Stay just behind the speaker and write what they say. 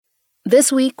This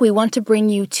week, we want to bring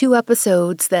you 2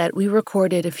 episodes that we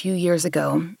recorded a few years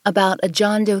ago about a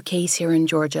John Doe case here in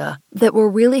Georgia that we're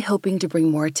really hoping to bring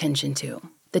more attention to,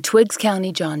 the Twiggs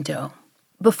County John Doe.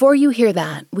 Before you hear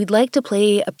that, we'd like to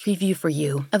play a preview for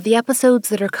you of the episodes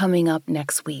that are coming up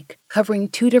next week, covering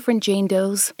 2 different Jane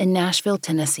Does in Nashville,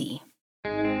 Tennessee.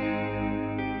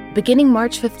 Beginning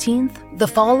March 15th, the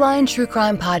Fall Line True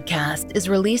Crime Podcast is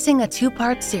releasing a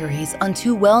 2-part series on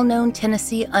 2 well-known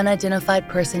Tennessee unidentified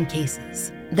person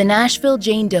cases. The Nashville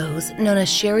Jane Does, known as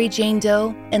Sherry Jane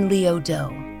Doe and Leo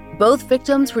Doe. Both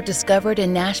victims were discovered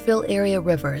in Nashville area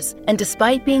rivers, and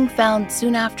despite being found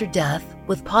soon after death,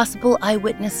 with possible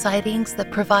eyewitness sightings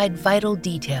that provide vital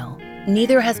detail,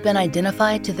 neither has been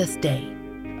identified to this day.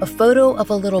 A photo of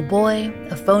a little boy,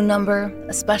 a phone number,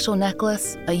 a special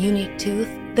necklace, a unique tooth.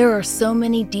 There are so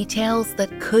many details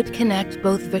that could connect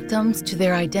both victims to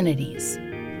their identities.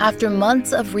 After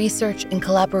months of research in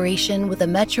collaboration with a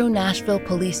Metro Nashville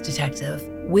police detective,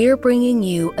 we're bringing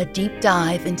you a deep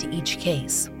dive into each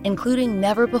case, including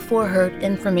never-before-heard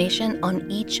information on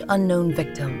each unknown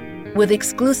victim. With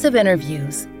exclusive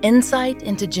interviews, insight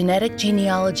into genetic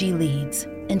genealogy leads,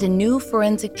 and a new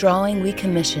forensic drawing we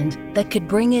commissioned that could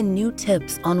bring in new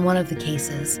tips on one of the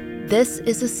cases, this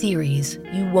is a series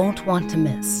you won't want to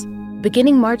miss.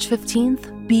 Beginning March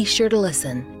 15th, be sure to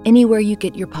listen anywhere you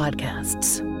get your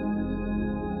podcasts.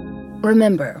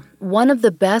 Remember, one of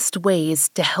the best ways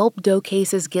to help Doe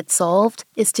cases get solved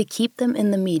is to keep them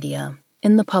in the media,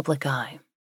 in the public eye.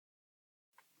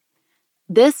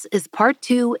 This is part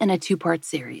 2 in a 2-part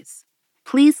series.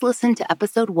 Please listen to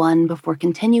episode 1 before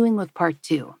continuing with part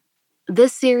 2.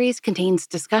 This series contains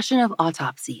discussion of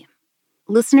autopsy.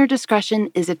 Listener discretion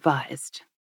is advised.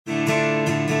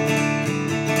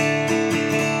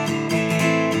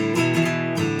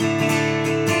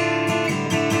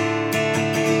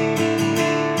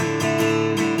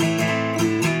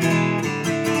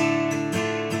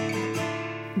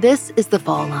 This is the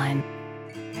Fall Line.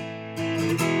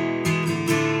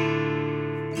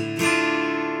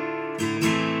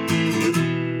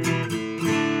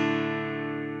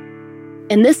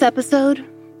 In this episode,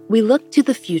 we look to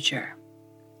the future.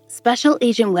 Special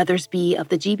Agent Weathersby of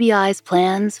the GBI's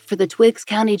plans for the Twiggs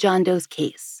County John Doe's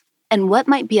case, and what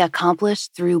might be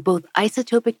accomplished through both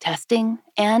isotopic testing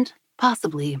and,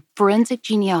 possibly, forensic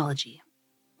genealogy.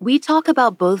 We talk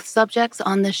about both subjects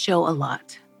on this show a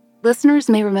lot. Listeners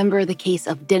may remember the case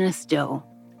of Dennis Doe,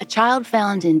 a child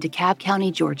found in DeKalb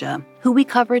County, Georgia, who we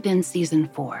covered in Season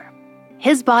 4.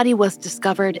 His body was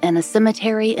discovered in a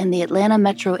cemetery in the Atlanta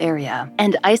metro area,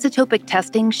 and isotopic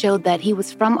testing showed that he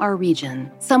was from our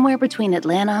region, somewhere between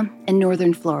Atlanta and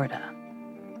northern Florida.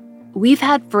 We've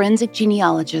had forensic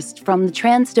genealogists from the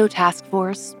Trans Doe Task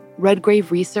Force,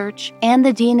 Redgrave Research, and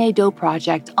the DNA Doe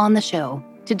Project on the show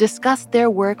to discuss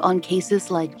their work on cases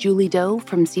like Julie Doe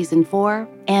from Season 4,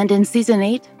 and in Season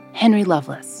 8, Henry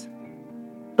Lovelace.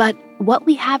 But what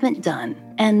we haven't done,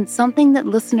 and something that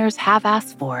listeners have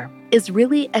asked for, is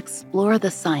really explore the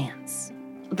science,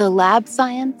 the lab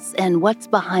science and what's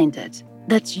behind it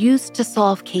that's used to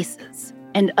solve cases.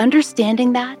 And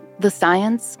understanding that the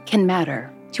science can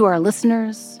matter to our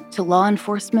listeners, to law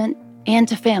enforcement, and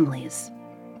to families.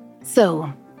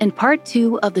 So, in part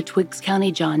 2 of the Twiggs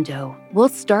County John Doe, we'll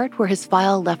start where his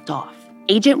file left off.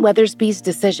 Agent Weathersby's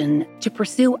decision to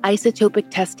pursue isotopic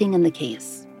testing in the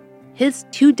case. His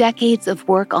 2 decades of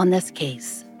work on this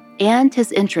case, and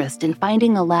his interest in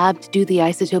finding a lab to do the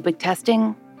isotopic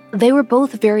testing, they were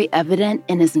both very evident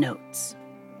in his notes.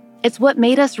 It's what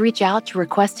made us reach out to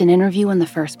request an interview in the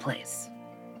first place.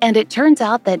 And it turns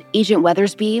out that Agent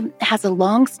Weathersby has a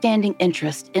long-standing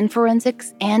interest in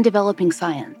forensics and developing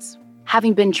science,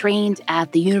 having been trained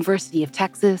at the University of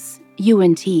Texas,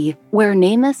 UNT, where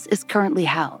NamUs is currently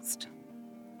housed.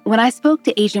 When I spoke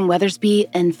to Agent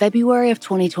Weathersby in February of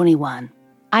 2021,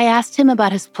 I asked him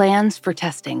about his plans for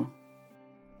testing.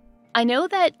 I know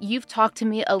that you've talked to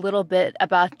me a little bit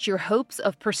about your hopes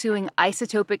of pursuing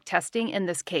isotopic testing in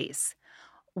this case.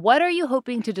 What are you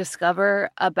hoping to discover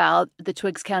about the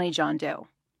Twiggs County John Doe?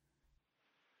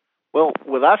 Well,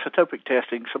 with isotopic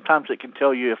testing, sometimes it can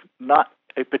tell you if not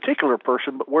a particular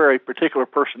person, but where a particular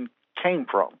person came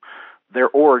from, their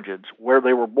origins, where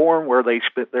they were born, where they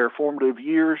spent their formative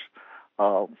years.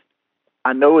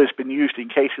 I know it's been used in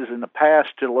cases in the past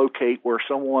to locate where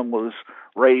someone was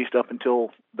raised up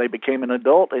until they became an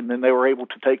adult, and then they were able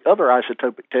to take other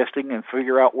isotopic testing and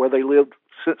figure out where they lived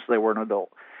since they were an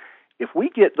adult. If we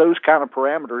get those kind of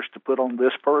parameters to put on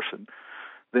this person,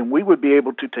 then we would be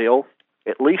able to tell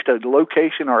at least a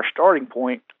location or a starting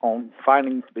point on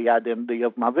finding the identity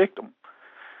of my victim.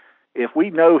 If we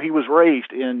know he was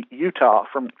raised in Utah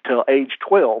till age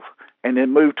 12, and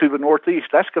then move to the Northeast,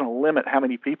 that's going to limit how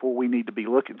many people we need to be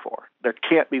looking for. There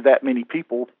can't be that many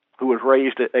people who was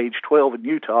raised at age 12 in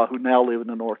Utah who now live in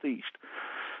the Northeast.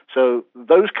 So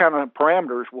those kind of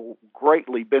parameters will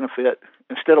greatly benefit.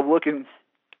 Instead of looking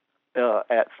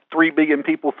at 3 billion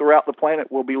people throughout the planet,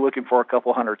 we'll be looking for a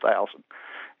couple 100,000.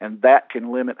 And that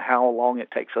can limit how long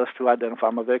it takes us to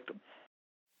identify my victim.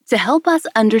 To help us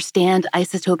understand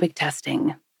isotopic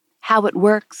testing, how it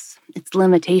works, its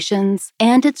limitations,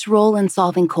 and its role in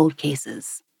solving cold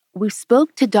cases, we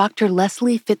spoke to Dr.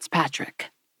 Leslie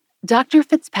Fitzpatrick. Dr.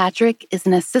 Fitzpatrick is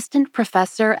an assistant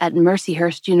professor at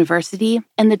Mercyhurst University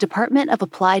in the Department of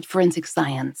Applied Forensic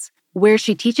Science, where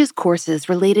she teaches courses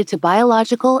related to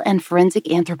biological and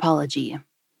forensic anthropology.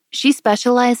 She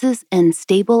specializes in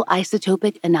stable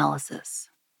isotopic analysis.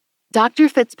 Dr.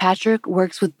 Fitzpatrick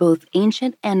works with both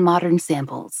ancient and modern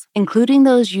samples, including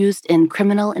those used in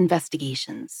criminal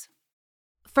investigations.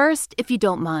 First, if you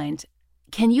don't mind,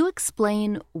 can you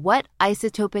explain what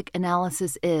isotopic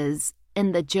analysis is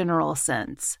in the general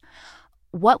sense?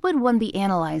 What would one be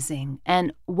analyzing,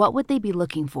 and what would they be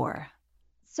looking for?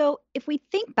 So if we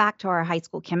think back to our high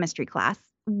school chemistry class,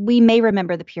 we may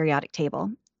remember the periodic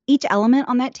table. Each element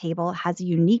on that table has a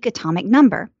unique atomic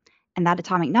number, and that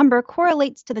atomic number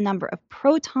correlates to the number of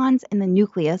protons in the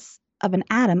nucleus of an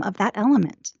atom of that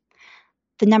element.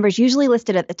 The number is usually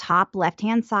listed at the top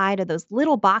left-hand side of those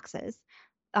little boxes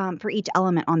for each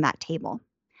element on that table.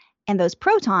 And those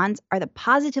protons are the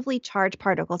positively charged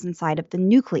particles inside of the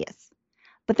nucleus.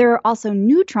 But there are also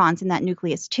neutrons in that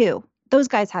nucleus too. Those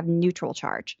guys have neutral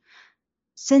charge.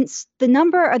 Since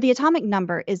the atomic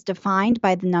number is defined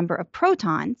by the number of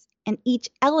protons, and each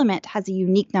element has a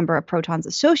unique number of protons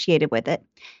associated with it,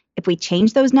 if we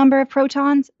change those number of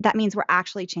protons, that means we're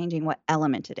actually changing what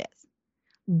element it is.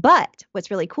 But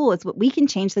what's really cool is we can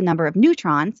change the number of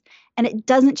neutrons, and it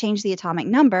doesn't change the atomic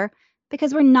number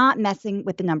because we're not messing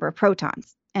with the number of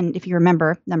protons. And if you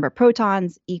remember, number of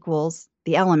protons equals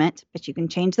the element, but you can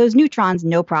change those neutrons,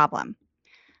 no problem.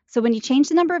 So when you change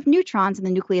the number of neutrons in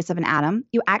the nucleus of an atom,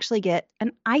 you actually get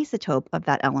an isotope of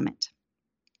that element.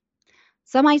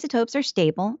 Some isotopes are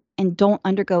stable and don't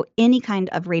undergo any kind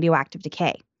of radioactive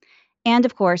decay. And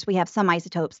of course, we have some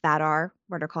isotopes that are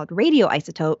what are called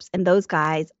radioisotopes, and those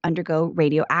guys undergo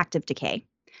radioactive decay.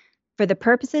 For the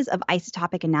purposes of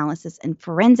isotopic analysis in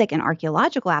forensic and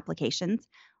archaeological applications,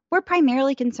 we're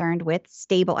primarily concerned with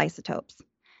stable isotopes.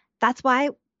 That's why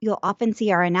you'll often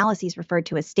see our analyses referred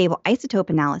to as stable isotope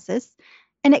analysis,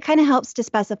 and it kind of helps to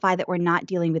specify that we're not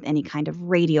dealing with any kind of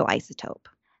radioisotope.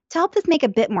 To help this make a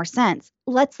bit more sense,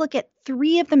 let's look at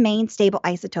 3 of the main stable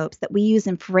isotopes that we use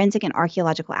in forensic and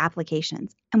archaeological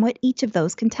applications and what each of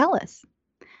those can tell us.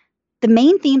 The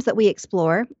main themes that we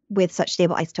explore with such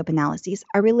stable isotope analyses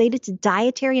are related to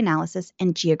dietary analysis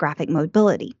and geographic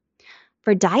mobility.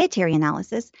 For dietary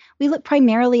analysis, we look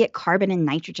primarily at carbon and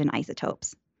nitrogen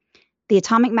isotopes. The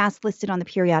atomic mass listed on the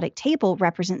periodic table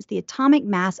represents the atomic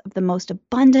mass of the most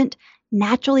abundant,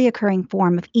 naturally occurring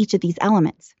form of each of these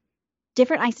elements.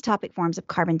 Different isotopic forms of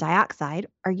carbon dioxide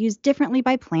are used differently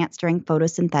by plants during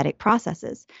photosynthetic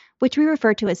processes, which we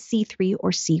refer to as C3 or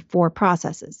C4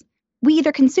 processes. We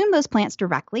either consume those plants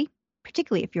directly,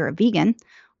 particularly if you're a vegan,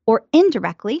 or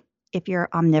indirectly, if you're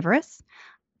omnivorous,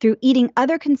 through eating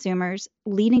other consumers,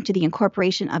 leading to the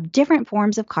incorporation of different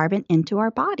forms of carbon into our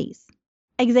bodies.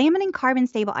 Examining carbon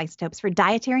stable isotopes for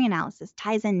dietary analysis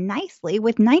ties in nicely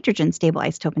with nitrogen stable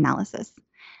isotope analysis.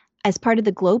 As part of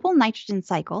the global nitrogen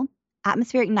cycle,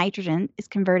 atmospheric nitrogen is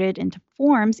converted into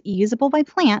forms usable by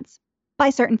plants by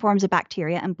certain forms of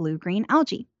bacteria and blue-green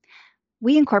algae.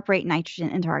 We incorporate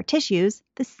nitrogen into our tissues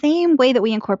the same way that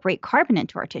we incorporate carbon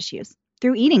into our tissues,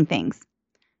 through eating things.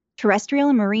 Terrestrial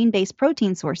and marine-based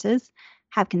protein sources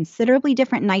have considerably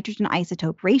different nitrogen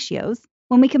isotope ratios.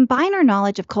 When we combine our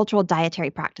knowledge of cultural dietary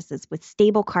practices with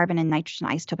stable carbon and nitrogen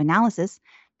isotope analysis,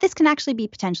 this can actually be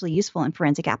potentially useful in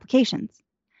forensic applications.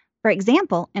 For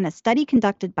example, in a study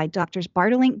conducted by Drs.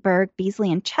 Bartelink, Berg,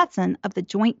 Beasley, and Chetson of the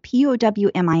Joint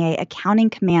POW-MIA Accounting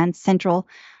Command Central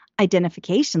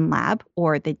Identification Lab,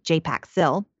 or the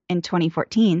JPAC-SIL, in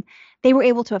 2014, they were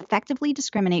able to effectively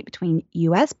discriminate between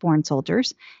U.S.-born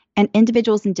soldiers and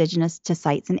individuals indigenous to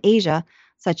sites in Asia,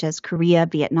 such as Korea,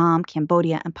 Vietnam,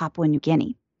 Cambodia, and Papua New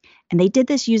Guinea. And they did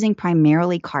this using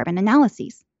primarily carbon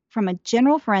analyses. From a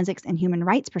general forensics and human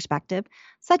rights perspective,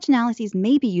 such analyses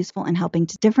may be useful in helping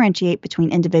to differentiate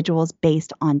between individuals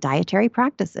based on dietary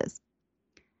practices.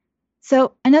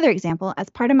 So, another example, as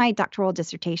part of my doctoral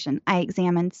dissertation, I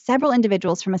examined several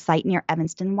individuals from a site near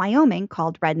Evanston, Wyoming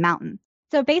called Red Mountain.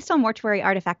 So, based on mortuary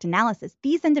artifact analysis,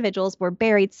 these individuals were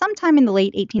buried sometime in the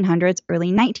late 1800s,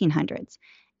 early 1900s.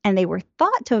 and they were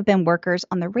thought to have been workers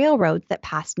on the railroads that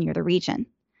passed near the region.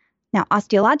 Now,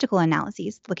 osteological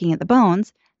analyses, looking at the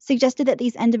bones, suggested that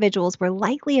these individuals were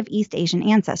likely of East Asian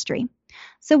ancestry.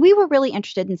 So we were really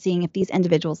interested in seeing if these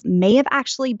individuals may have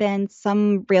actually been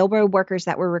some railroad workers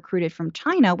that were recruited from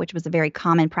China, which was a very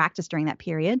common practice during that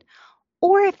period,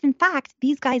 or if in fact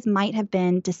these guys might have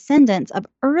been descendants of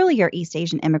earlier East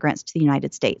Asian immigrants to the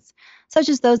United States, such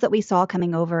as those that we saw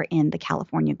coming over in the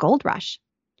California Gold Rush.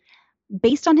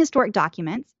 Based on historic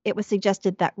documents, it was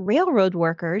suggested that railroad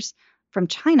workers from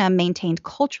China maintained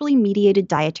culturally mediated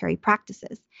dietary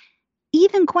practices,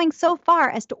 even going so far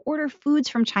as to order foods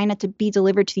from China to be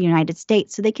delivered to the United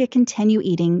States so they could continue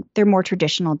eating their more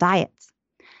traditional diets.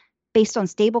 Based on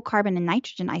stable carbon and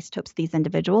nitrogen isotopes of these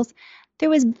individuals, there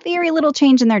was very little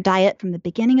change in their diet from the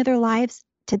beginning of their lives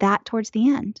to that towards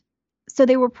the end. So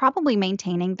they were probably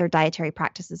maintaining their dietary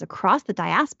practices across the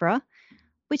diaspora,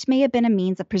 which may have been a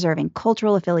means of preserving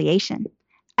cultural affiliation.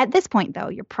 At this point, though,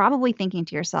 you're probably thinking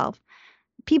to yourself,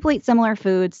 people eat similar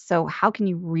foods, so how can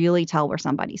you really tell where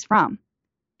somebody's from?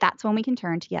 That's when we can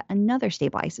turn to yet another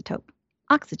stable isotope,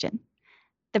 oxygen.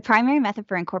 The primary method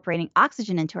for incorporating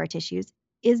oxygen into our tissues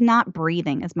is not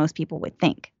breathing, as most people would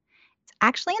think. It's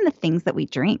actually in the things that we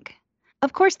drink.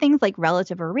 Of course, things like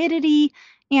relative aridity,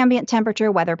 ambient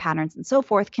temperature, weather patterns, and so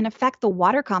forth can affect the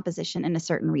water composition in a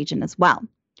certain region as well.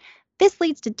 This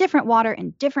leads to different water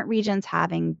in different regions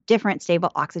having different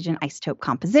stable oxygen isotope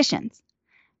compositions.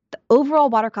 The overall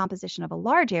water composition of a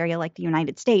large area like the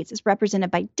United States is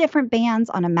represented by different bands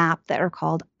on a map that are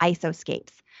called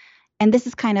isoscapes. And this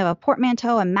is kind of a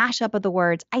portmanteau, a mashup of the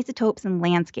words isotopes and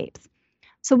landscapes.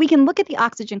 So we can look at the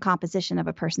oxygen composition of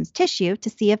a person's tissue to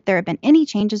see if there have been any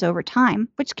changes over time,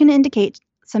 which can indicate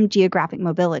some geographic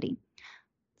mobility.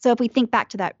 So if we think back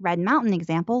to that Red Mountain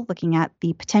example, looking at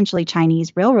the potentially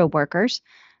Chinese railroad workers,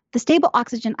 the stable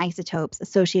oxygen isotopes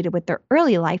associated with their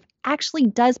early life actually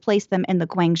does place them in the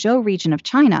Guangzhou region of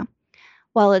China,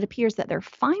 while it appears that their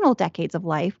final decades of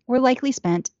life were likely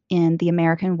spent in the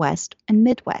American West and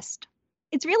Midwest.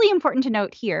 It's really important to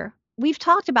note here, we've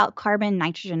talked about carbon,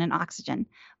 nitrogen, and oxygen,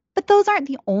 but those aren't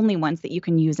the only ones that you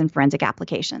can use in forensic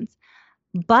applications.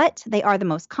 But they are the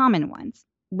most common ones,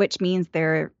 which means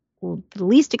they're the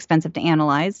least expensive to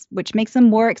analyze, which makes them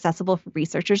more accessible for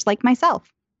researchers like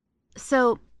myself.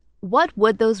 So, what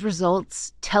would those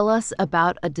results tell us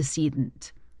about a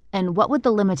decedent? And what would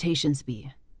the limitations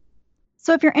be?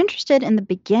 So if you're interested in the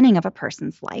beginning of a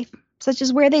person's life, such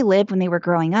as where they lived when they were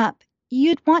growing up,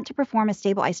 you'd want to perform a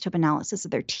stable isotope analysis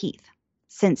of their teeth.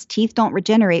 Since teeth don't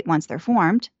regenerate once they're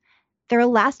formed, they're a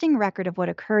lasting record of what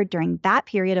occurred during that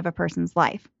period of a person's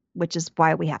life, which is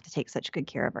why we have to take such good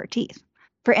care of our teeth.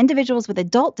 For individuals with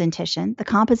adult dentition, the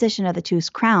composition of the tooth's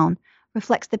crown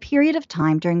reflects the period of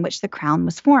time during which the crown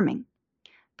was forming.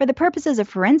 For the purposes of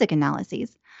forensic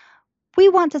analyses, we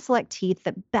want to select teeth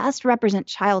that best represent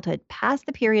childhood past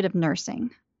the period of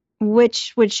nursing,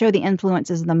 which would show the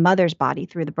influences of the mother's body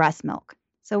through the breast milk.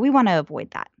 So we want to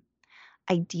avoid that.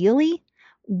 Ideally,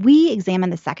 we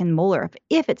examine the second molar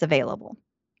if it's available.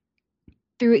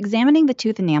 Through examining the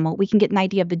tooth enamel, we can get an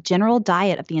idea of the general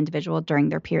diet of the individual during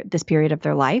this period of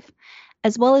their life,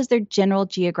 as well as their general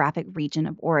geographic region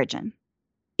of origin.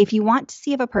 If you want to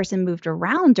see if a person moved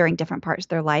around during different parts of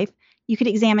their life, you could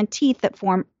examine teeth that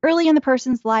form early in the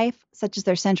person's life, such as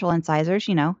their central incisors,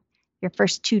 your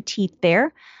first 2 teeth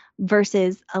there,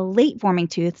 versus a late forming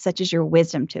tooth, such as your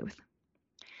wisdom tooth.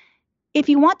 If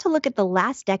you want to look at the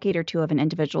last decade or 2 of an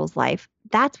individual's life,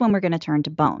 that's when we're going to turn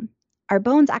to bone. Our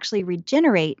bones actually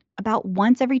regenerate about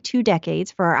once every 2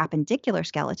 decades for our appendicular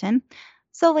skeleton,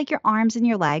 so like your arms and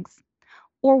your legs,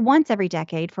 or once every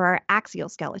decade for our axial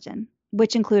skeleton,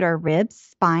 which include our ribs,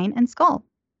 spine, and skull.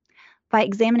 By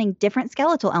examining different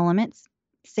skeletal elements,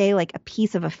 say like a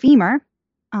piece of a femur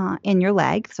in your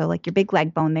leg, so like your big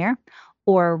leg bone there,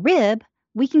 or a rib,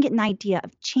 we can get an idea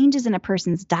of changes in a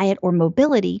person's diet or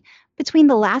mobility between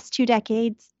the last 2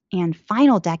 decades and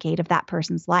final decade of that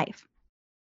person's life.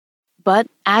 But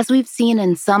as we've seen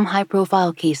in some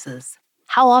high-profile cases,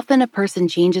 how often a person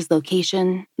changes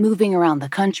location, moving around the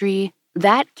country,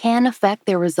 that can affect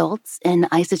their results in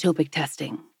isotopic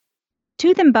testing.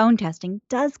 Tooth and bone testing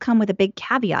does come with a big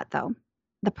caveat, though.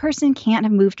 The person can't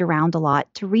have moved around a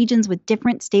lot to regions with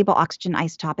different stable oxygen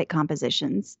isotopic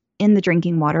compositions in the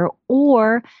drinking water,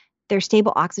 or their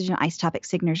stable oxygen isotopic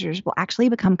signatures will actually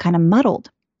become kind of muddled.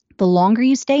 The longer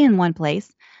you stay in one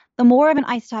place, the more of an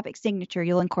isotopic signature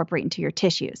you'll incorporate into your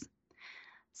tissues.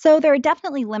 So there are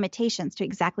definitely limitations to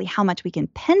exactly how much we can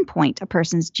pinpoint a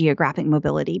person's geographic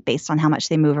mobility based on how much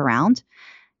they move around.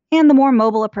 And the more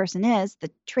mobile a person is,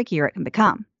 the trickier it can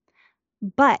become.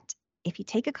 But if you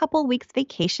take a couple weeks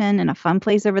vacation in a fun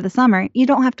place over the summer, you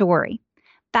don't have to worry.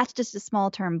 That's just a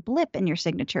small-term blip in your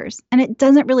signatures, and it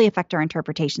doesn't really affect our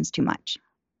interpretations too much.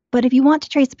 But if you want to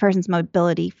trace a person's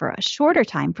mobility for a shorter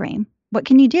time frame, what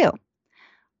can you do?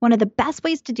 One of the best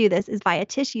ways to do this is via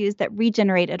tissues that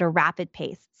regenerate at a rapid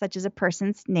pace, such as a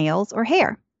person's nails or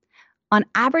hair. On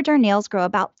average, our nails grow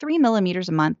about 3 millimeters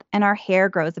a month, and our hair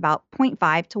grows about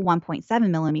 0.5 to 1.7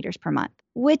 millimeters per month,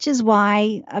 which is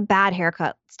why a bad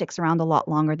haircut sticks around a lot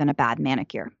longer than a bad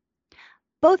manicure.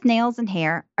 Both nails and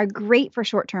hair are great for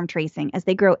short-term tracing as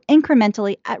they grow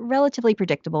incrementally at relatively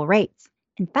predictable rates.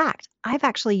 In fact, I've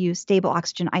actually used stable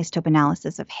oxygen isotope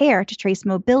analysis of hair to trace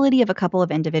mobility of a couple of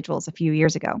individuals a few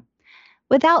years ago.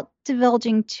 Without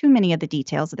divulging too many of the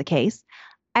details of the case,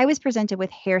 I was presented with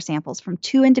hair samples from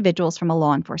 2 individuals from a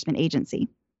law enforcement agency.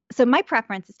 So my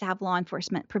preference is to have law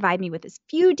enforcement provide me with as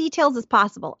few details as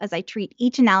possible as I treat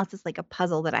each analysis like a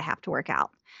puzzle that I have to work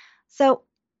out. So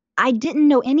I didn't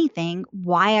know anything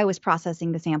why I was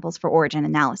processing the samples for origin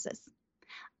analysis.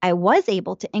 I was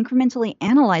able to incrementally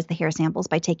analyze the hair samples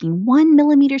by taking 1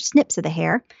 millimeter snips of the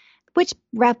hair, which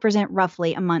represent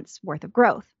roughly a month's worth of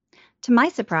growth. To my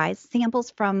surprise, samples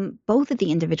from both of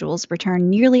the individuals returned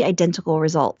nearly identical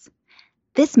results.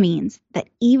 This means that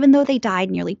even though they died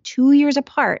nearly 2 years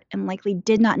apart and likely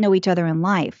did not know each other in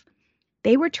life,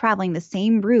 they were traveling the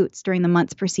same routes during the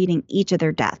months preceding each of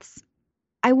their deaths.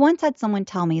 I once had someone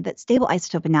tell me that stable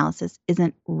isotope analysis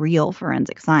isn't real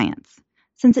forensic science,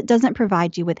 since it doesn't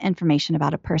provide you with information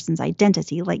about a person's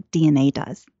identity like DNA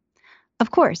does. Of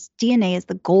course, DNA is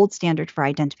the gold standard for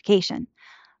identification,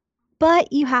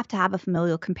 but you have to have a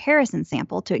familial comparison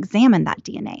sample to examine that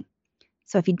DNA.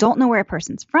 So if you don't know where a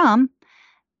person's from,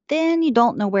 then you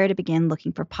don't know where to begin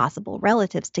looking for possible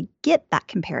relatives to get that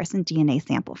comparison DNA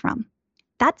sample from.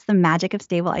 That's the magic of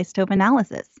stable isotope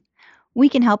analysis. We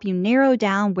can help you narrow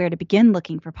down where to begin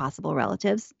looking for possible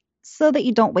relatives so that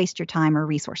you don't waste your time or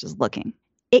resources looking.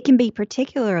 It can be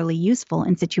particularly useful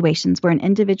in situations where an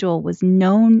individual was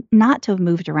known not to have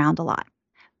moved around a lot.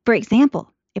 For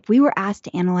example, if we were asked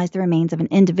to analyze the remains of an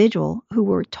individual who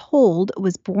we're told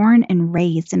was born and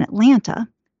raised in Atlanta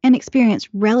and experienced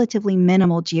relatively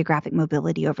minimal geographic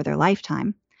mobility over their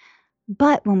lifetime,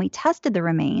 but when we tested the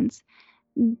remains,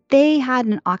 they had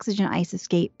an oxygen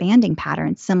isoscape banding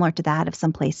pattern similar to that of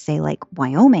someplace, say, like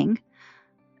Wyoming,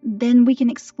 then we can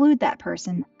exclude that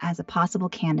person as a possible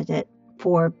candidate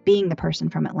for being the person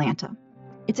from Atlanta.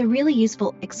 It's a really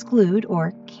useful exclude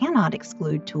or cannot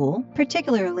exclude tool,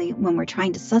 particularly when we're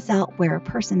trying to suss out where a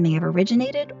person may have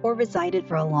originated or resided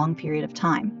for a long period of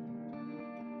time.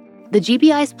 The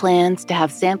GBI's plans to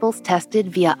have samples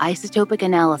tested via isotopic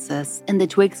analysis in the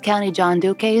Twiggs County John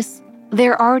Doe case,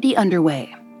 they're already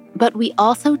underway. But we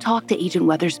also talked to Agent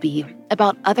Weathersby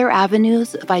about other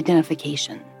avenues of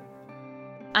identification.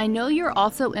 I know you're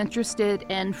also interested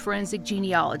in forensic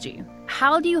genealogy.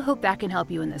 How do you hope that can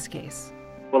help you in this case?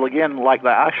 Well, again, like the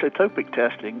isotopic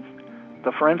testing,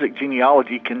 the forensic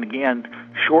genealogy can, again,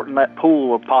 shorten that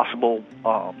pool of possible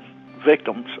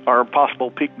victims or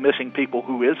possible missing people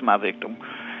who is my victim.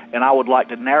 And I would like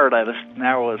to narrow that as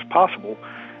narrow as possible.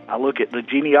 I look at the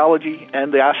genealogy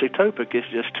and the isotopic as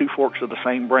just 2 forks of the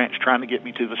same branch trying to get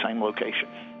me to the same location.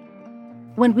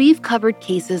 When we've covered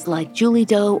cases like Julie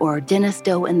Doe or Dennis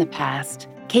Doe in the past,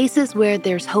 cases where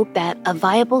there's hope that a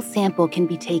viable sample can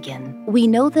be taken, we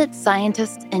know that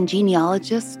scientists and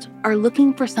genealogists are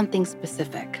looking for something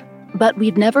specific. But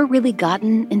we've never really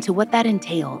gotten into what that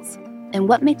entails and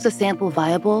what makes a sample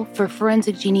viable for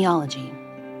forensic genealogy.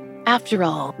 After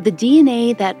all, the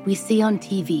DNA that we see on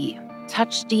TV,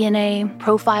 touch DNA,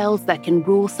 profiles that can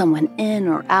rule someone in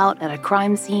or out at a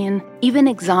crime scene, even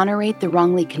exonerate the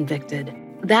wrongly convicted,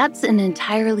 that's an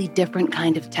entirely different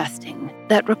kind of testing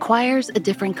that requires a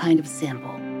different kind of sample.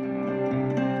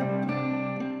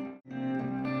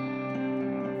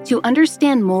 To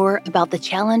understand more about the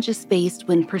challenges faced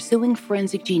when pursuing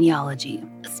forensic genealogy,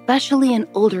 especially in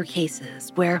older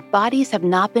cases where bodies have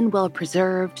not been well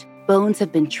preserved, bones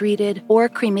have been treated, or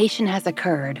cremation has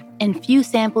occurred, and few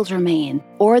samples remain,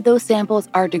 or those samples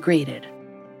are degraded,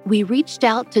 we reached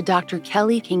out to Dr.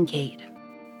 Kelly Kincaid.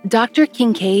 Dr.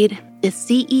 Kincaid is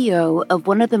CEO of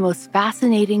one of the most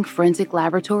fascinating forensic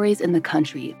laboratories in the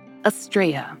country,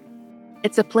 Astrea.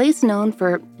 It's a place known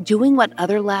for doing what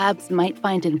other labs might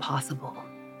find impossible.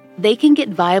 They can get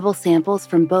viable samples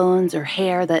from bones or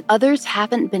hair that others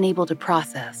haven't been able to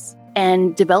process,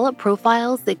 and develop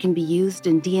profiles that can be used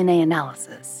in DNA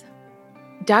analysis.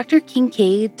 Dr.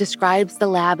 Kincaid describes the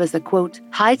lab as a, quote,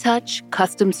 high-touch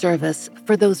custom service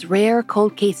for those rare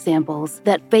cold case samples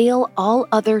that fail all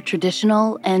other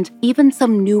traditional and even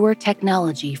some newer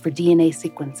technology for DNA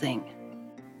sequencing.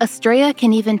 Estrella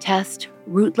can even test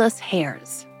rootless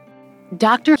hairs.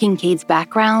 Dr. Kincaid's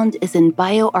background is in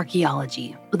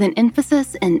bioarchaeology, with an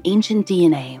emphasis in ancient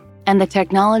DNA and the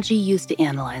technology used to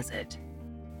analyze it.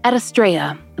 At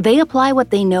Estrella, they apply what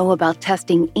they know about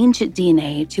testing ancient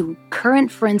DNA to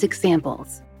current forensic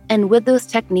samples, and with those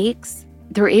techniques,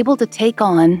 they're able to take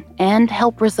on and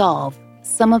help resolve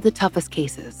some of the toughest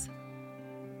cases.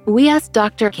 We asked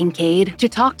Dr. Kincaid to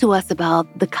talk to us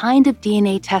about the kind of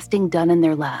DNA testing done in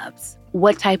their labs,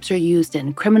 what types are used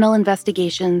in criminal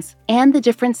investigations, and the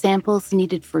different samples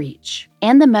needed for each,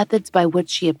 and the methods by which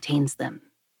she obtains them.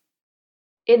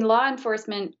 In law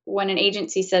enforcement, when an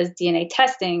agency says DNA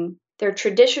testing, they're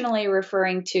traditionally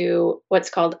referring to what's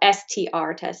called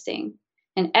STR testing.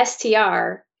 And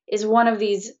STR is one of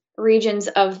these regions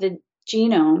of the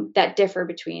genome that differ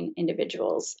between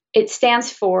individuals. It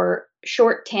stands for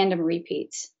short tandem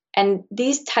repeats. And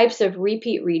these types of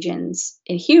repeat regions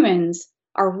in humans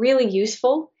are really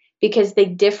useful because they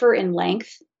differ in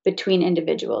length between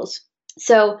individuals.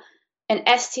 So an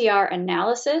STR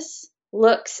analysis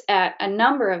looks at a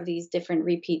number of these different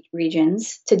repeat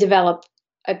regions to develop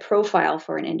a profile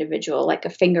for an individual, like a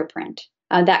fingerprint,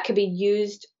 that could be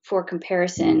used for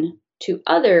comparison to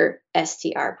other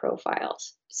STR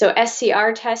profiles. So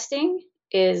STR testing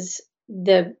is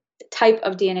the type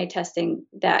of DNA testing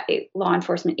that law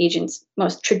enforcement agents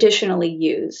most traditionally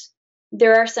use.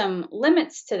 There are some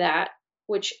limits to that,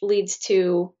 which leads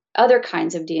to other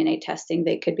kinds of DNA testing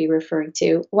they could be referring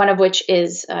to, one of which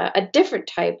is a different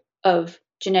type of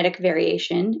genetic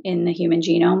variation in the human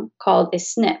genome called a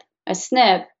SNP. A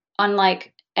SNP,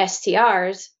 unlike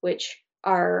STRs, which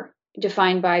are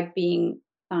defined by being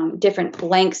different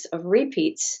lengths of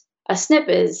repeats, a SNP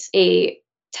is a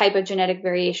type of genetic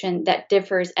variation that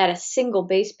differs at a single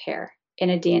base pair in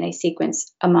a DNA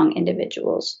sequence among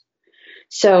individuals.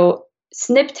 So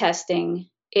SNP testing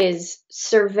is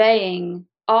surveying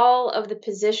all of the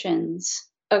positions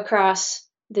across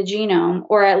the genome,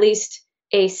 or at least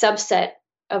a subset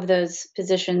of those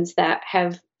positions that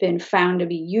have been found to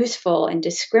be useful in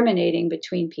discriminating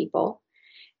between people,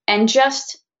 and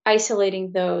just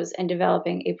isolating those and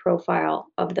developing a profile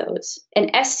of those. An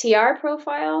STR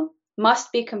profile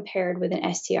must be compared with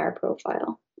an STR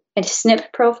profile. A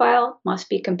SNP profile must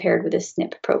be compared with a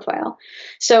SNP profile.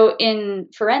 So in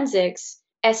forensics,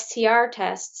 STR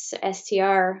tests,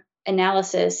 STR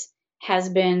analysis has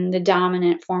been the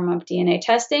dominant form of DNA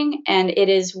testing, and it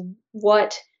is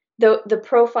what the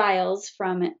profiles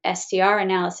from STR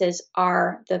analysis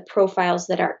are the profiles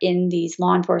that are in these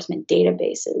law enforcement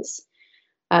databases.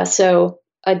 So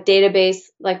a database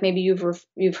like maybe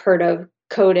you've heard of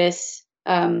CODIS,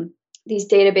 these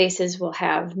databases will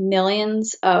have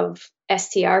millions of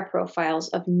STR profiles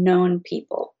of known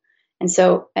people. And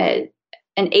so an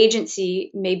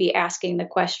agency may be asking the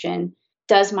question,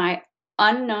 does my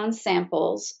unknown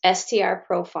samples STR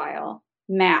profile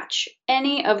match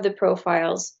any of the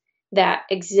profiles that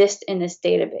exist in this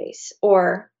database?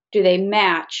 Or do they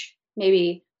match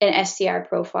maybe an STR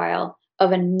profile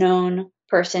of a known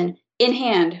person in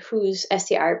hand whose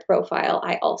STR profile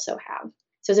I also have?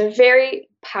 So it's a very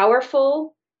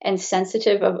powerful and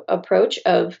sensitive approach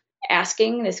of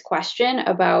asking this question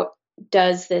about,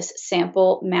 does this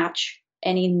sample match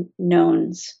any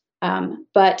knowns?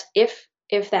 But if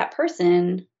that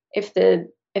person, if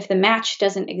the match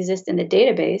doesn't exist in the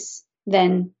database,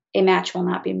 then a match will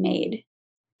not be made.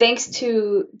 Thanks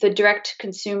to the direct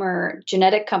consumer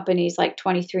genetic companies like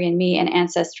 23andMe and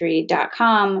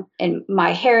Ancestry.com and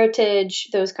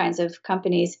MyHeritage, those kinds of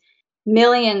companies,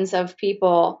 millions of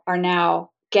people are now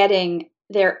getting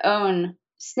their own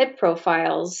SNP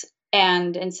profiles,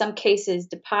 and in some cases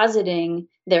depositing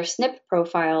their SNP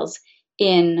profiles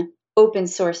in open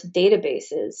source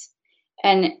databases.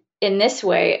 And in this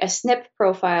way, a SNP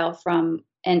profile from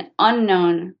an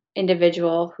unknown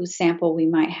individual whose sample we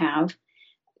might have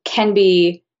can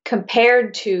be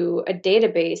compared to a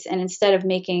database, and instead of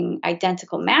making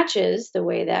identical matches the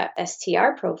way that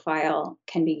STR profile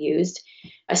can be used,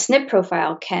 a SNP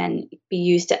profile can be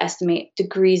used to estimate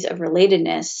degrees of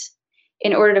relatedness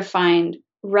in order to find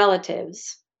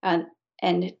relatives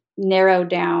and narrow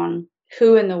down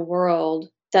who in the world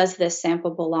does this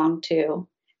sample belong to,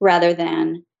 rather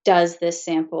than does this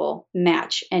sample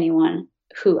match anyone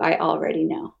who I already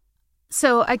know.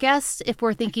 So I guess if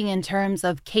we're thinking in terms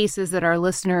of cases that our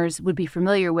listeners would be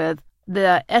familiar with,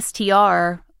 the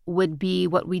STR would be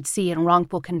what we'd see in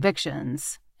wrongful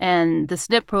convictions, and the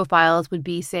SNP profiles would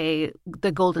be, say,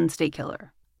 the Golden State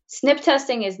Killer. SNP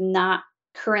testing is not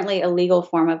currently a legal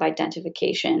form of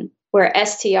identification, where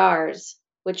STRs,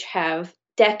 which have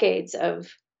decades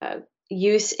of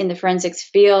use in the forensics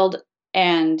field,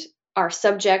 and are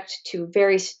subject to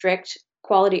very strict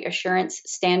quality assurance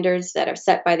standards that are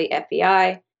set by the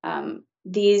FBI.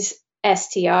 These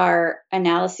STR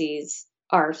analyses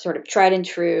are sort of tried and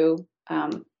true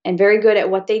and very good at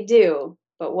what they do,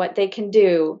 but what they can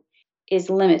do is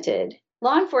limited.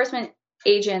 Law enforcement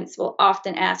agents will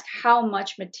often ask how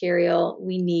much material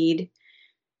we need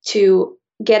to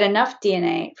get enough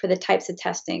DNA for the types of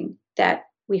testing that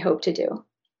we hope to do.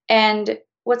 And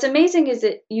what's amazing is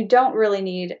that you don't really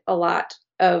need a lot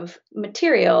of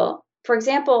material. For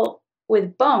example,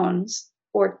 with bones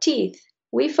or teeth,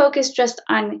 we focus just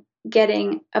on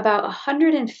getting about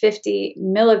 150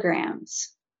 milligrams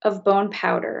of bone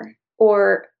powder,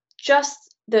 or just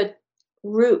the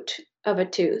root of a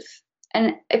tooth.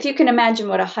 And if you can imagine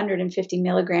what 150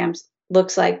 milligrams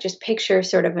looks like, just picture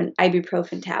sort of an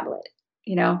ibuprofen tablet.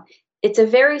 It's a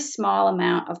very small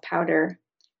amount of powder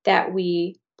that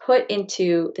we put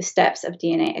into the steps of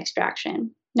DNA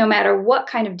extraction. No matter what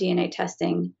kind of DNA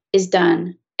testing is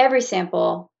done, every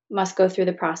sample must go through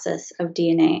the process of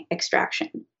DNA extraction.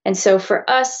 And so for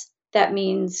us, that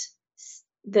means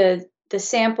the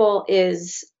sample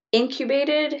is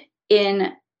incubated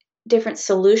in different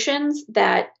solutions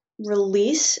that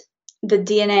release the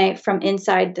DNA from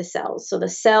inside the cells. So the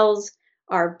cells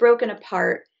are broken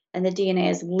apart and the DNA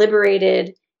is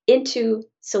liberated into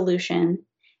solution.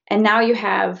 And now you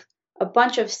have a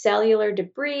bunch of cellular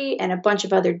debris and a bunch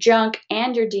of other junk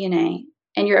and your DNA.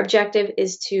 And your objective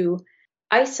is to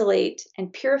isolate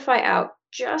and purify out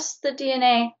just the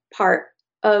DNA part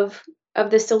of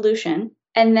the solution,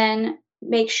 and then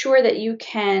make sure that you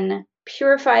can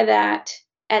purify that.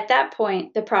 At that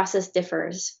point, the process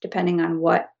differs depending on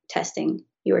what testing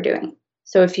you are doing.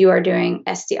 So if you are doing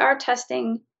STR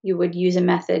testing, you would use a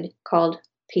method called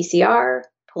PCR,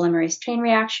 polymerase chain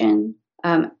reaction.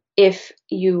 If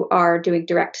you are doing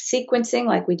direct sequencing,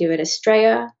 like we do at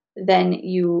Astrea, then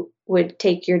you would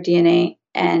take your DNA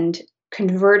and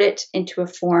convert it into a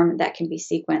form that can be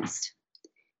sequenced.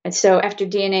 And so after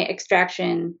DNA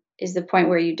extraction is the point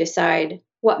where you decide,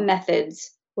 what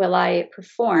methods will I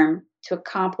perform to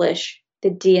accomplish the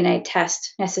DNA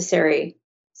test necessary?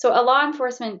 So a law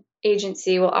enforcement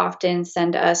agency will often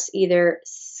send us either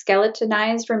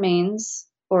skeletonized remains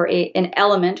or an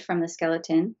element from the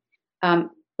skeleton,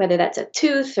 whether that's a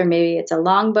tooth or maybe it's a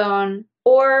long bone,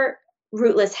 or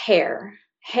rootless hair.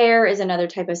 Hair is another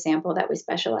type of sample that we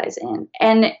specialize in.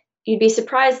 And you'd be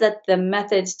surprised that the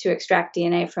methods to extract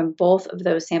DNA from both of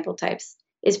those sample types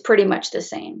is pretty much the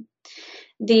same.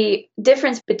 The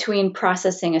difference between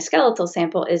processing a skeletal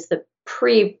sample is the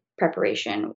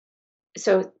pre-preparation.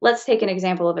 So let's take an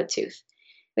example of a tooth.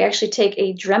 We actually take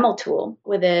a Dremel tool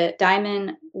with a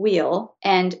diamond wheel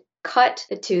and cut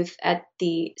the tooth at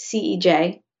the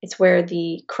CEJ. It's where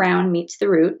the crown meets the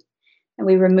root. And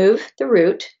we remove the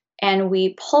root and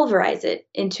we pulverize it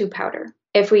into powder.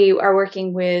 If we are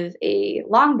working with a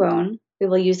long bone, we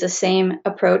will use the same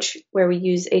approach where we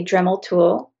use a Dremel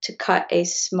tool to cut a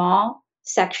small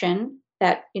section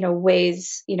that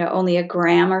weighs only a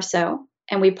gram or so,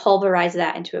 and we pulverize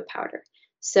that into a powder.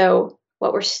 So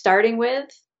what we're starting with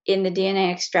in the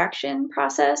DNA extraction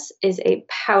process is a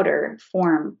powder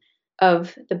form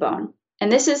of the bone.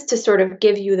 And this is to sort of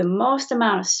give you the most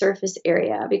amount of surface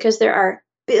area, because there are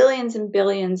billions and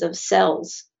billions of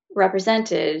cells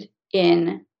represented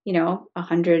in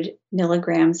 100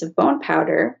 milligrams of bone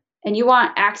powder, and you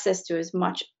want access to as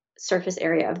much surface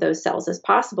area of those cells as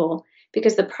possible,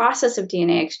 because the process of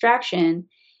DNA extraction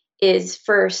is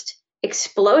first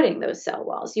exploding those cell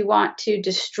walls. You want to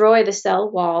destroy the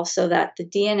cell wall so that the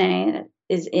DNA that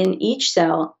is in each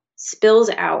cell spills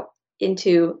out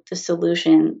into the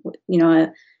solution.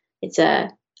 It's a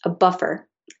buffer.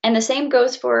 And the same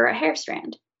goes for a hair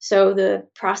strand. So the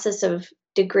process of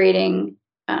degrading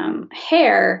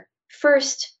hair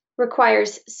first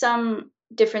requires some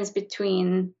difference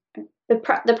between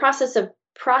the process of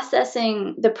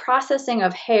processing. The processing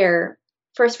of hair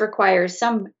first requires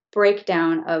some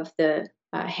breakdown of the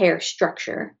hair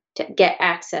structure to get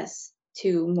access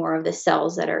to more of the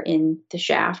cells that are in the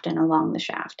shaft and along the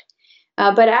shaft.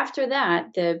 But after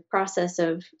that, the process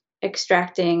of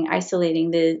extracting,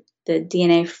 isolating the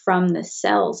DNA from the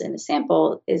cells in the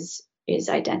sample is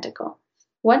identical.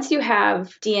 Once you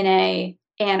have DNA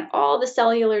and all the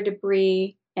cellular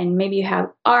debris, and maybe you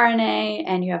have RNA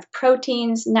and you have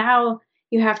proteins, now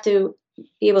you have to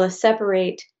be able to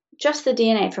separate just the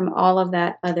DNA from all of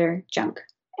that other junk.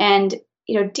 And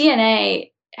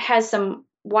DNA has some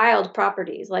wild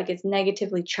properties, like it's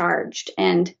negatively charged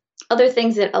and other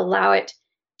things that allow it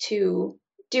to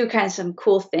do kind of some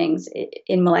cool things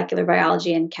in molecular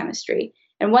biology and chemistry.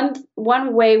 And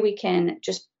one way we can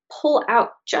just pull out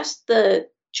just the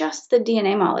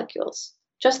DNA molecules,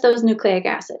 just those nucleic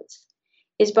acids,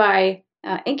 is by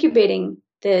incubating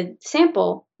the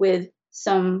sample with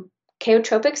some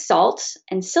chaotropic salts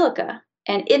and silica.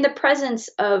 And in the presence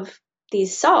of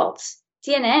these salts,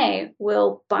 DNA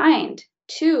will bind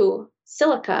to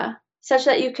silica such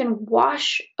that you can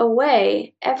wash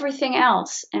away everything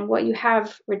else. And what you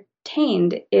have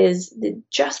retained is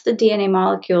just the DNA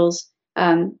molecules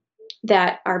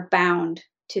that are bound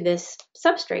to this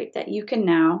substrate that you can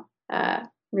now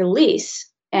release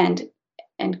and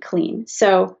clean.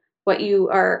 So what you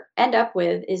end up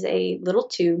with is a little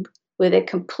tube with a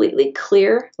completely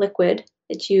clear liquid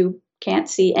that you can't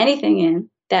see anything in,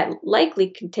 that likely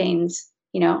contains,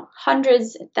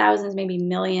 hundreds, thousands, maybe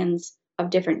millions of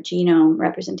different genome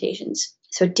representations.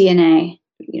 So DNA,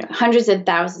 hundreds of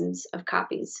thousands of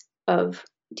copies of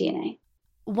DNA.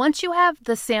 Once you have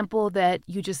the sample that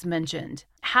you just mentioned,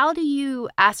 how do you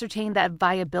ascertain that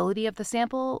viability of the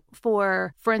sample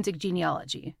for forensic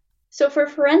genealogy? So for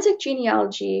forensic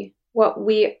genealogy, what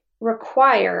we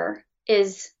require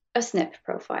is a SNP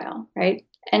profile, right?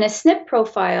 And a SNP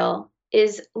profile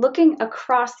is looking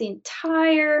across the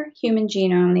entire human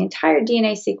genome, the entire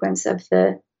DNA sequence of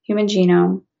the human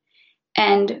genome,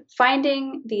 and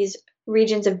finding these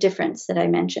regions of difference that I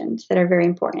mentioned that are very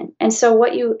important. And so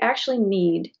what you actually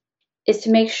need is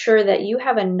to make sure that you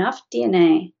have enough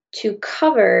DNA to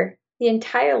cover the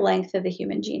entire length of the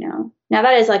human genome. Now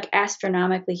that is like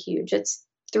astronomically huge. It's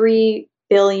 3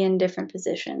 billion different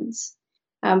positions.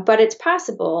 But it's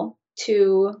possible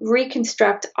to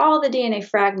reconstruct all the DNA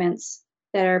fragments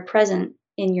that are present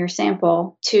in your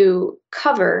sample to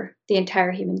cover the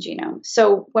entire human genome.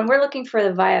 So when we're looking for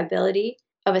the viability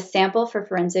of a sample for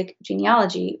forensic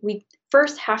genealogy, we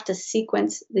first have to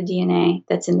sequence the DNA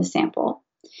that's in the sample.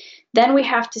 Then we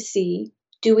have to see,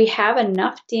 do we have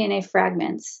enough DNA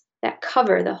fragments that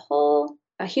cover the whole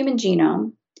human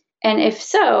genome? And if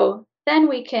so, then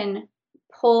we can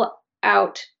pull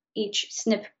out each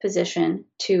SNP position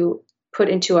to put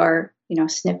into our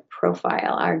SNP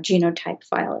profile, our genotype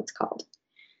file it's called.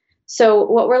 So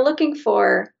what we're looking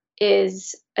for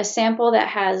is a sample that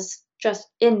has just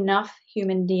enough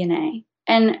human DNA.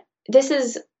 And this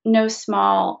is no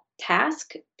small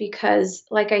task because,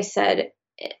 like I said,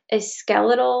 a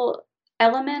skeletal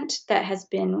element that has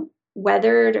been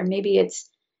weathered, or maybe it's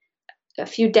a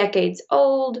few decades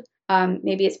old,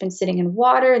 maybe it's been sitting in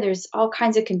water. There's all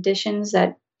kinds of conditions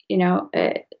that,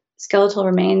 skeletal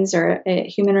remains or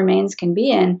human remains can be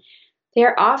in. They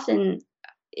are often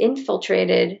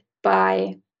infiltrated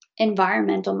by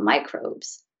environmental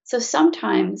microbes. So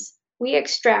sometimes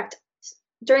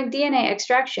during DNA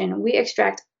extraction, we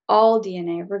extract all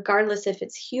DNA, regardless if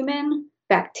it's human,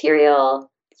 bacterial,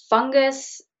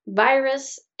 fungus,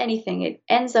 virus, anything. It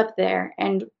ends up there,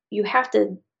 and you have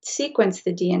to sequence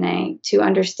the DNA to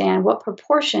understand what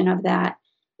proportion of that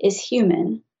is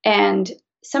human. And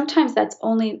sometimes that's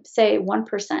only, say,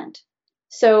 1%.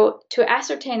 So to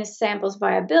ascertain a sample's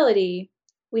viability,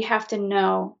 we have to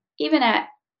know, even at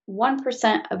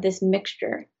 1% of this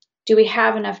mixture, do we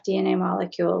have enough DNA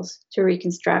molecules to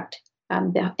reconstruct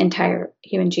the entire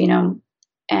human genome,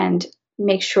 and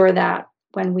make sure that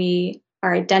when we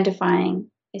are identifying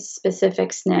a specific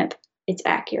SNP, it's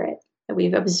accurate, that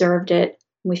we've observed it,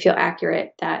 and we feel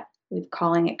accurate that we're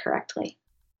calling it correctly.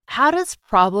 How does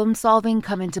problem solving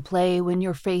come into play when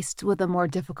you're faced with a more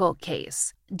difficult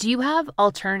case? Do you have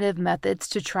alternative methods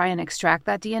to try and extract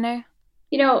that DNA?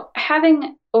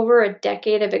 Having over a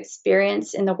decade of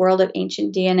experience in the world of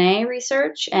ancient DNA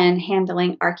research and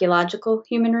handling archaeological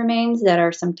human remains that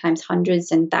are sometimes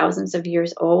hundreds and thousands of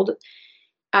years old,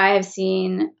 I have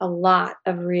seen a lot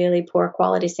of really poor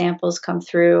quality samples come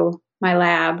through my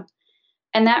lab.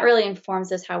 And that really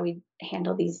informs us how we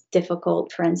handle these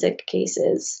difficult forensic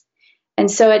cases. And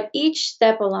so at each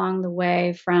step along the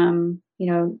way, from,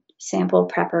 sample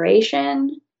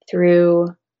preparation through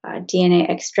DNA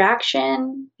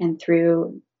extraction and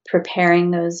through preparing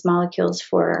those molecules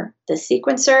for the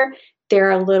sequencer,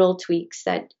 there are little tweaks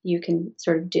that you can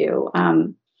sort of do.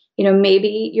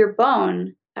 Maybe your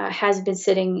bone has been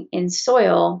sitting in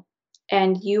soil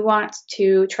and you want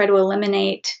to try to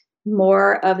eliminate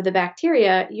more of the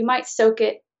bacteria. You might soak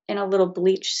it in a little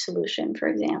bleach solution, for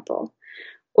example.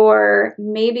 Or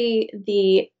maybe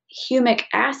the humic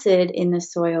acid in the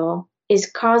soil is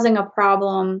causing a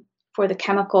problem for the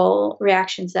chemical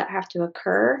reactions that have to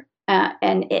occur,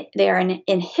 and they are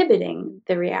inhibiting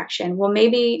the reaction. Well,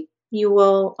 maybe you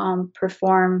will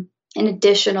perform an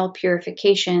additional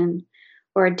purification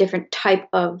or a different type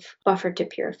of buffer to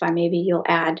purify. Maybe you'll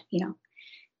add,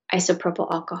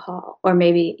 isopropyl alcohol, or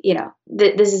maybe,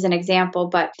 this is an example,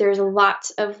 but there's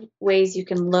lots of ways you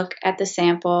can look at the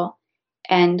sample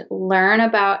and learn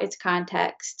about its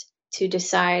context to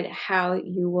decide how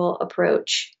you will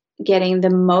approach getting the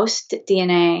most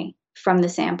DNA from the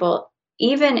sample,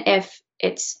 even if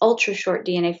it's ultra short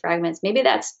DNA fragments. Maybe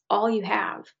that's all you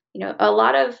have. A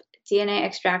lot of DNA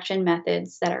extraction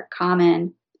methods that are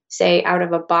common, say out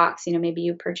of a box, maybe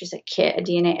you purchase a kit, a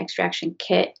DNA extraction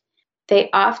kit, they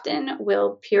often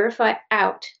will purify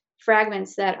out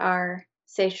fragments that are,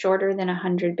 say, shorter than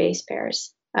 100 base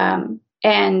pairs.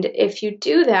 And if you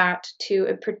do that to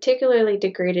a particularly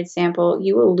degraded sample,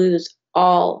 you will lose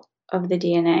all of the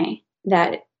DNA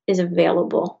that is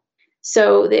available.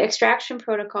 So the extraction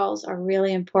protocols are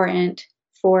really important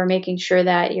for making sure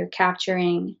that you're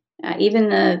capturing even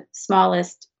the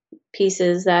smallest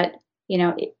pieces that,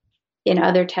 in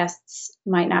other tests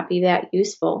might not be that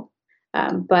useful.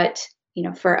 But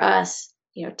for us,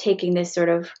 taking this sort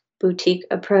of boutique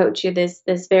approach,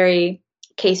 this very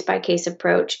case-by-case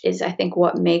approach is, I think,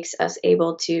 what makes us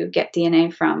able to get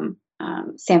DNA from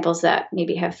samples that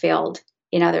maybe have failed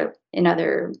in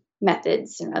other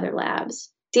methods and other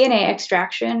labs. DNA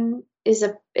extraction is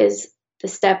the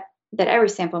step that every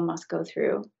sample must go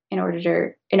through in order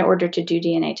to do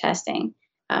DNA testing.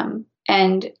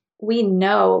 And we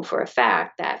know for a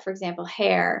fact that, for example,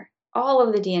 hair, all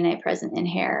of the DNA present in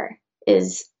hair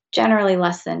is generally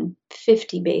less than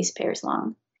 50 base pairs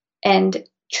long. And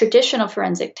traditional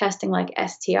forensic testing like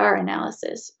STR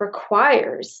analysis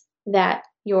requires that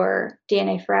your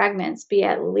DNA fragments be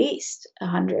at least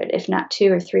 100, if not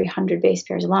 200 or 300 base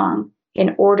pairs long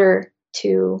in order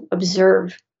to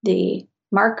observe the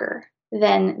marker.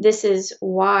 Then this is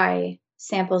why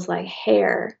samples like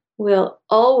hair will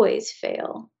always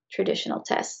fail traditional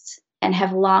tests and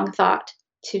have long thought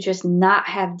to just not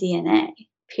have DNA,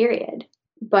 period.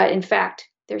 But in fact,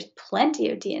 there's plenty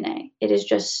of DNA. It is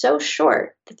just so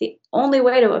short that the only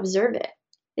way to observe it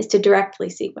is to directly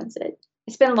sequence it.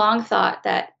 It's been long thought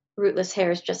that rootless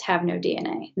hairs just have no DNA,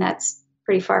 and that's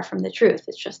pretty far from the truth.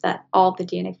 It's just that all the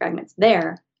DNA fragments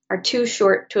there are too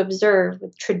short to observe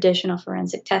with traditional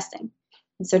forensic testing.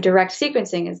 And so direct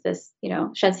sequencing is this,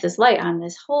 sheds this light on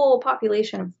this whole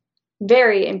population of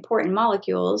very important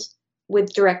molecules.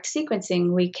 With direct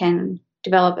sequencing, we can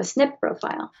develop a SNP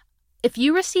profile. If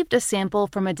you received a sample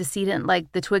from a decedent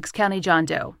like the Twiggs County John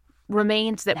Doe,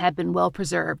 remains that have been well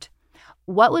preserved,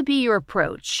 what would be your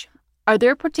approach? Are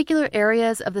there particular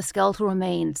areas of the skeletal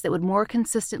remains that would more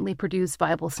consistently produce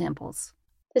viable samples?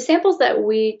 The samples that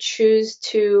we choose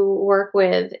to work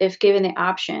with, if given the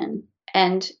option,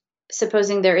 and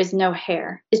supposing there is no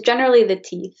hair, is generally the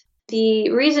teeth.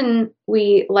 The reason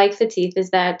we like the teeth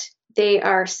is that they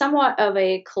are somewhat of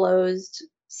a closed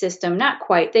system, not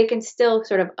quite. They can still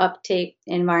sort of uptake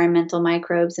environmental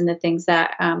microbes and the things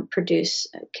that produce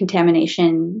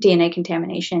contamination, DNA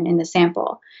contamination in the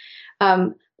sample.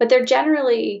 But they're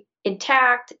generally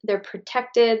intact. They're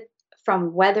protected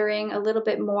from weathering a little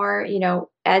bit more.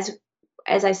 As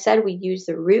I said, we use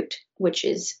the root, which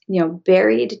is,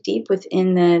 buried deep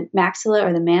within the maxilla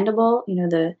or the mandible,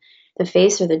 the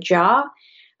face or the jaw.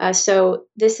 So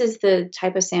this is the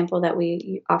type of sample that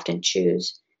we often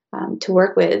choose to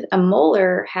work with. A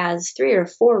molar has 3 or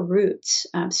 4 roots.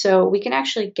 So we can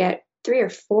actually get 3 or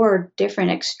 4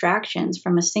 different extractions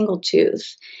from a single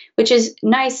tooth, which is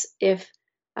nice if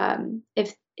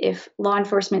law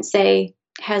enforcement, say,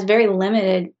 has very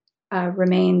limited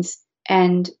remains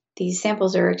and these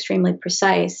samples are extremely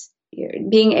precise.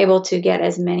 Being able to get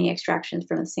as many extractions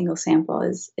from a single sample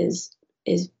is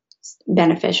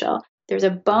beneficial. There's a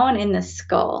bone in the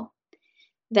skull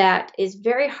that is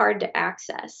very hard to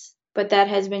access, but that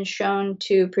has been shown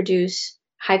to produce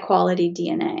high quality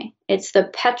DNA. It's the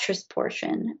petrous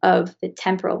portion of the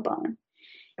temporal bone.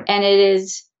 And it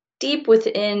is deep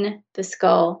within the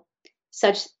skull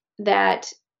such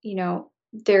that,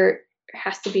 there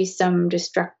has to be some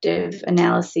destructive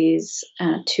analyses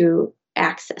to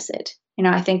access it.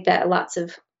 I think that lots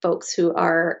of folks who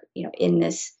are, in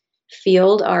this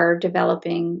field are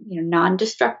developing,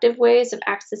 non-destructive ways of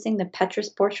accessing the petrous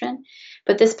portion.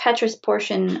 But this petrous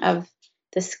portion of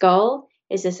the skull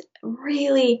is this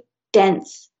really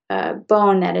dense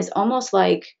bone that is almost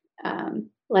like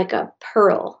a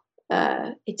pearl.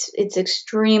 It's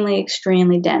extremely,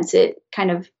 extremely dense. It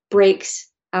kind of breaks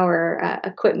our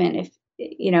equipment,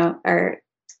 our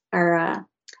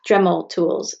Dremel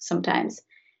tools sometimes.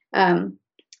 And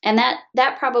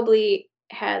that probably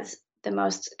has the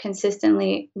most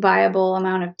consistently viable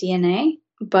amount of DNA.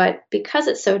 But because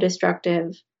it's so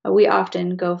destructive, we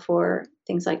often go for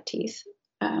things like teeth.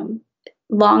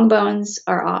 Long bones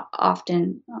are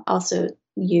often also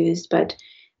used, but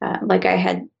like I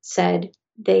had said,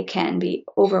 they can be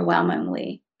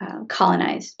overwhelmingly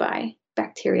colonized by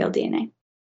bacterial DNA.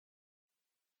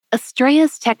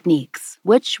 Estrella's techniques,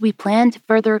 which we plan to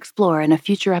further explore in a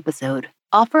future episode,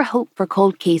 offer hope for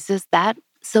cold cases that,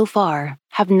 so far,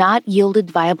 have not yielded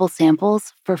viable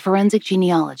samples for forensic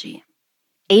genealogy.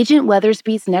 Agent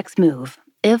Weathersby's next move,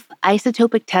 if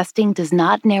isotopic testing does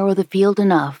not narrow the field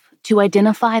enough to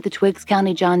identify the Twiggs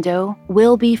County John Doe,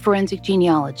 will be forensic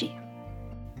genealogy.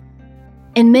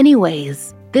 In many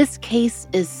ways, this case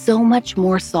is so much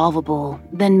more solvable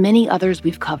than many others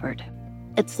we've covered.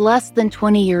 It's less than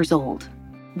 20 years old.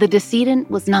 The decedent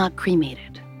was not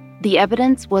cremated. The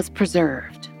evidence was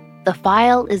preserved. The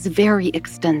file is very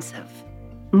extensive.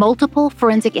 Multiple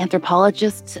forensic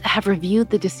anthropologists have reviewed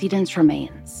the decedent's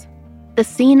remains. The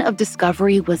scene of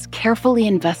discovery was carefully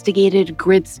investigated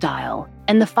grid style,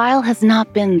 and the file has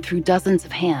not been through dozens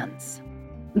of hands.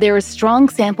 There is strong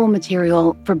sample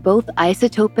material for both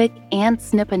isotopic and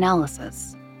SNP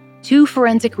analysis. 2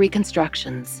 forensic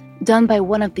reconstructions, done by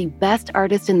one of the best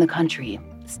artists in the country,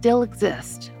 still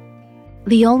exist.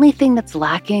 The only thing that's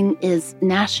lacking is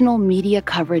national media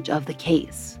coverage of the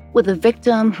case, with a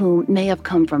victim who may have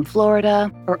come from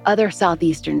Florida or other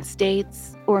southeastern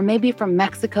states, or maybe from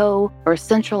Mexico or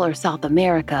Central or South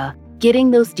America,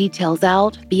 getting those details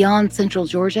out beyond Central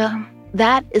Georgia.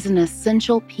 That is an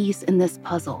essential piece in this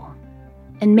puzzle.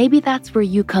 And maybe that's where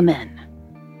you come in.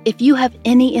 If you have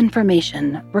any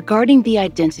information regarding the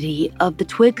identity of the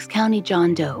Twiggs County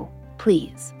John Doe,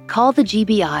 please call the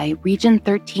GBI Region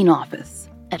 13 office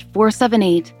at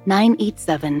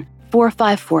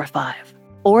 478-987-4545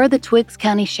 or the Twiggs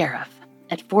County Sheriff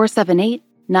at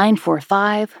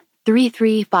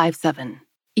 478-945-3357.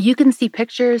 You can see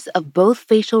pictures of both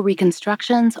facial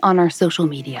reconstructions on our social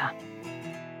media.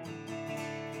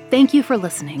 Thank you for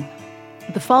listening.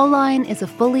 The Fall Line is a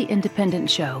fully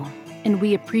independent show, and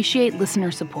we appreciate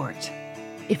listener support.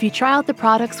 If you try out the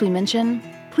products we mention,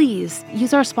 please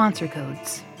use our sponsor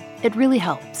codes. It really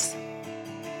helps.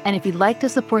 And if you'd like to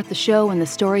support the show and the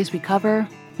stories we cover,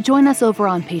 join us over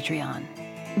on Patreon.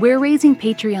 We're raising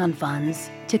Patreon funds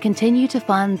to continue to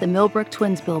fund the Millbrook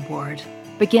Twins billboard,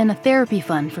 begin a therapy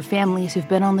fund for families who've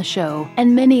been on the show,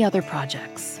 and many other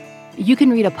projects. You can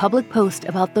read a public post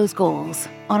about those goals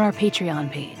on our Patreon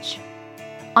page.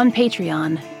 On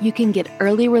Patreon, you can get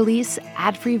early release,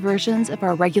 ad-free versions of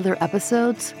our regular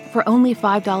episodes for only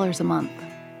 $5 a month.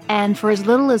 And for as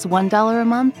little as $1 a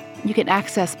month, you can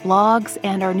access blogs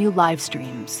and our new live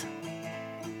streams.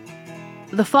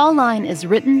 The Fall Line is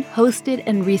written, hosted,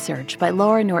 and researched by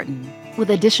Laura Norton, with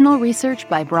additional research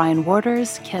by Brian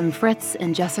Waters, Kim Fritz,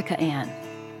 and Jessica Ann.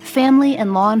 Family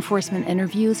and law enforcement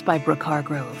interviews by Brooke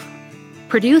Hargrove.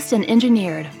 Produced and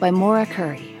engineered by Maura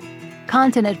Curry.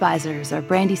 Content advisors are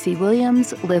Brandy C.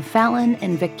 Williams, Liv Fallon,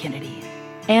 and Vic Kennedy.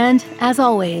 And, as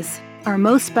always, our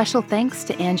most special thanks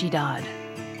to Angie Dodd.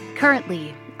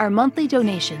 Currently, our monthly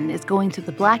donation is going to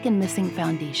the Black and Missing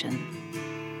Foundation.